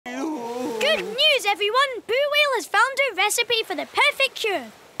Good news, everyone! Boo Whale has found a recipe for the perfect cure.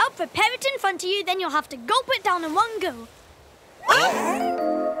 I'll prepare it in front of you, then you'll have to gulp it down in one go.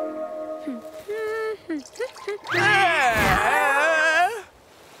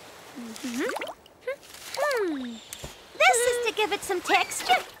 This is to give it some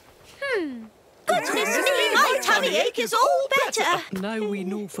texture. Goodness me, my tummy ache is all better. Now we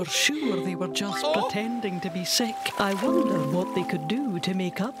know for sure they were just pretending to be sick. I wonder what they could do to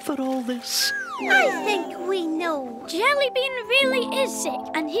make up for all this. I think we know. Jellybean really is sick,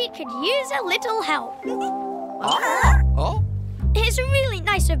 and he could use a little help. It's really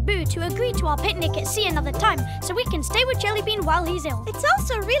nice of Boo to agree to our picnic at sea another time, so we can stay with Jellybean while he's ill. It's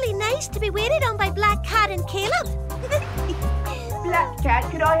also really nice to be waited on by Black Cat and Kaleb. Black Cat,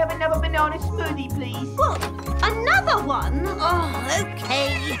 could I have another banana smoothie, please? What? Another one? Oh,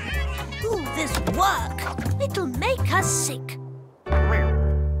 okay. Ooh, this work. It'll make us sick.